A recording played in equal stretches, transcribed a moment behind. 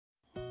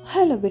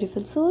Hello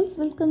beautiful souls,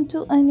 welcome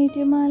to I Need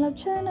You My Love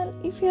channel.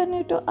 If you are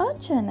new to our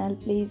channel,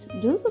 please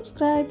do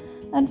subscribe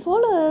and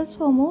follow us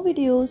for more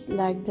videos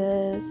like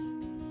this.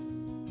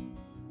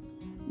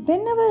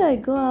 Whenever I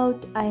go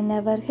out, I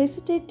never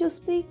hesitate to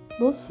speak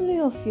boastfully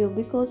of you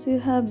because you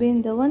have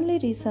been the only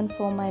reason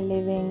for my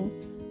living.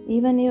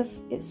 Even if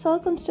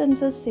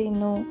circumstances say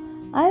no,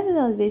 I will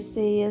always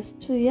say yes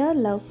to your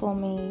love for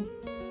me.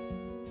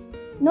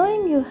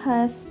 Knowing you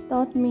has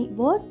taught me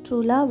what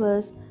true love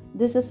is.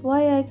 This is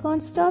why I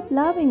can't stop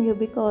loving you,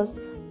 because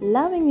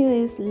loving you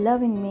is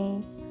loving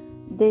me.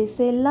 They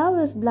say love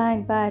is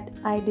blind, but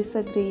I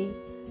disagree.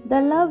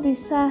 The love we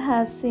share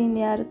has seen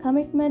your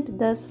commitment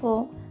thus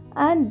far,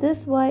 and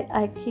this why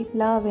I keep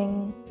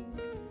loving.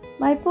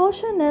 My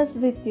portion is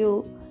with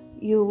you.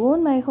 You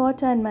own my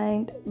heart and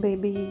mind,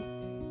 baby.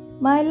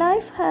 My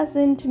life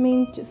hasn't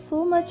meant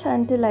so much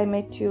until I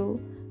met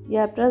you.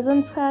 Your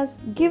presence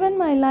has given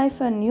my life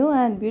a new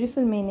and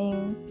beautiful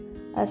meaning.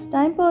 As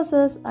time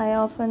passes, I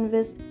often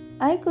wish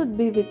I could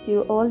be with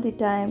you all the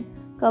time,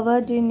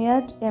 covered in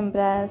your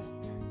embrace.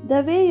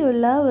 The way you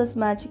love is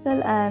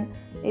magical, and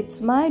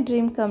it's my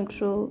dream come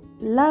true.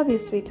 Love you,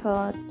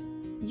 sweetheart.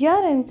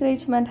 Your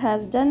encouragement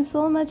has done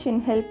so much in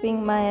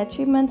helping my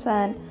achievements,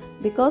 and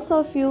because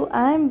of you,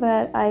 I am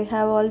where I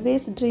have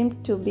always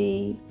dreamed to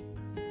be.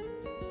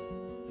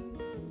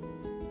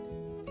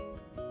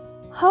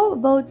 How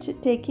about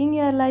taking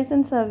your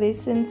license away,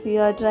 since you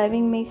are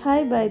driving me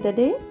high by the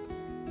day?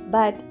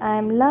 But I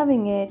am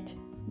loving it.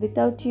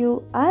 Without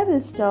you, I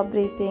will stop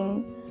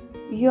breathing.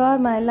 You are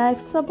my life,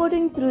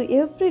 supporting through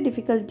every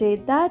difficult day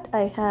that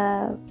I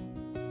have.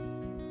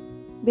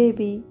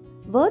 Baby,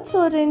 words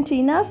aren't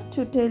enough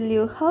to tell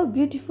you how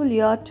beautiful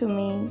you are to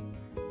me.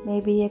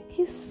 Maybe a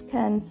kiss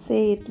can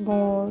say it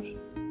more.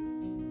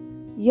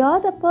 You're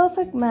the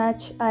perfect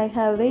match I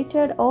have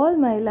waited all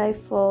my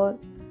life for.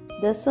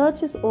 The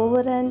search is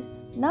over, and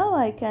now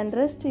I can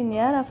rest in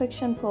your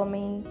affection for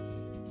me.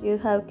 You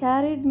have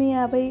carried me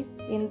away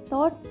in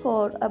thought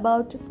for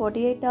about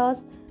 48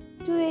 hours,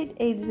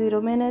 2880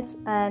 minutes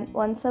and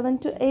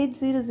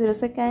 172,800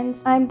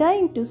 seconds. I'm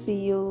dying to see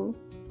you.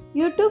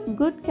 You took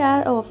good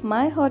care of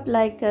my heart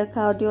like a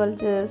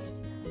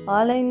cardiologist.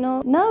 All I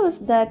know now is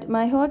that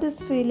my heart is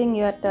feeling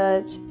your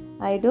touch.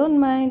 I don't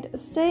mind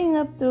staying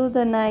up through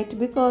the night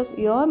because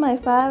you're my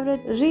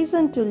favorite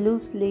reason to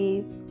lose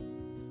sleep.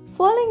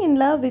 Falling in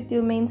love with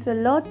you means a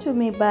lot to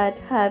me, but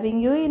having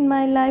you in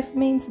my life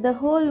means the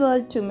whole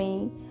world to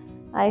me.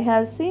 I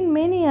have seen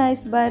many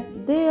eyes, but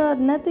they are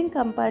nothing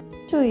compared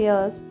to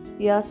yours.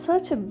 You are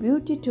such a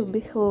beauty to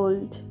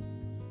behold.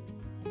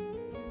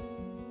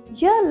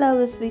 Your love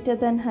is sweeter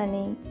than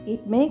honey.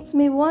 It makes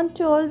me want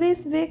to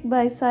always wake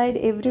by side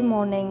every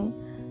morning.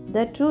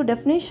 The true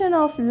definition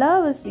of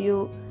love is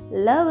you.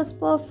 Love is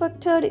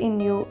perfected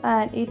in you,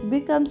 and it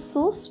becomes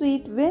so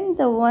sweet when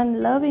the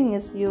one loving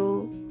is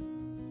you.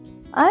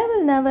 I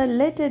will never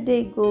let a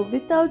day go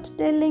without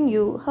telling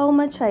you how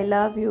much I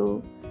love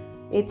you.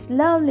 It's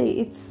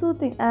lovely, it's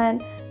soothing,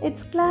 and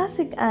it's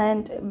classic.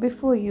 And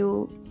before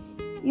you,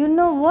 you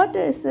know what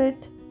is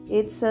it?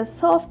 It's a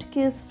soft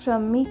kiss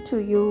from me to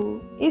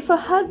you. If a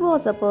hug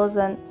was a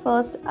person,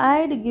 first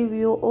I'd give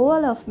you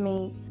all of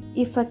me.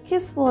 If a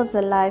kiss was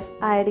a life,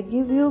 I'd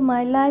give you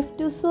my life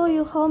to show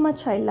you how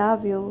much I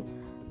love you.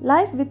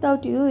 Life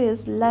without you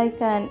is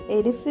like an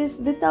edifice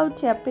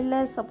without a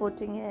pillar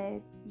supporting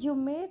it. You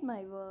made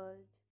my world.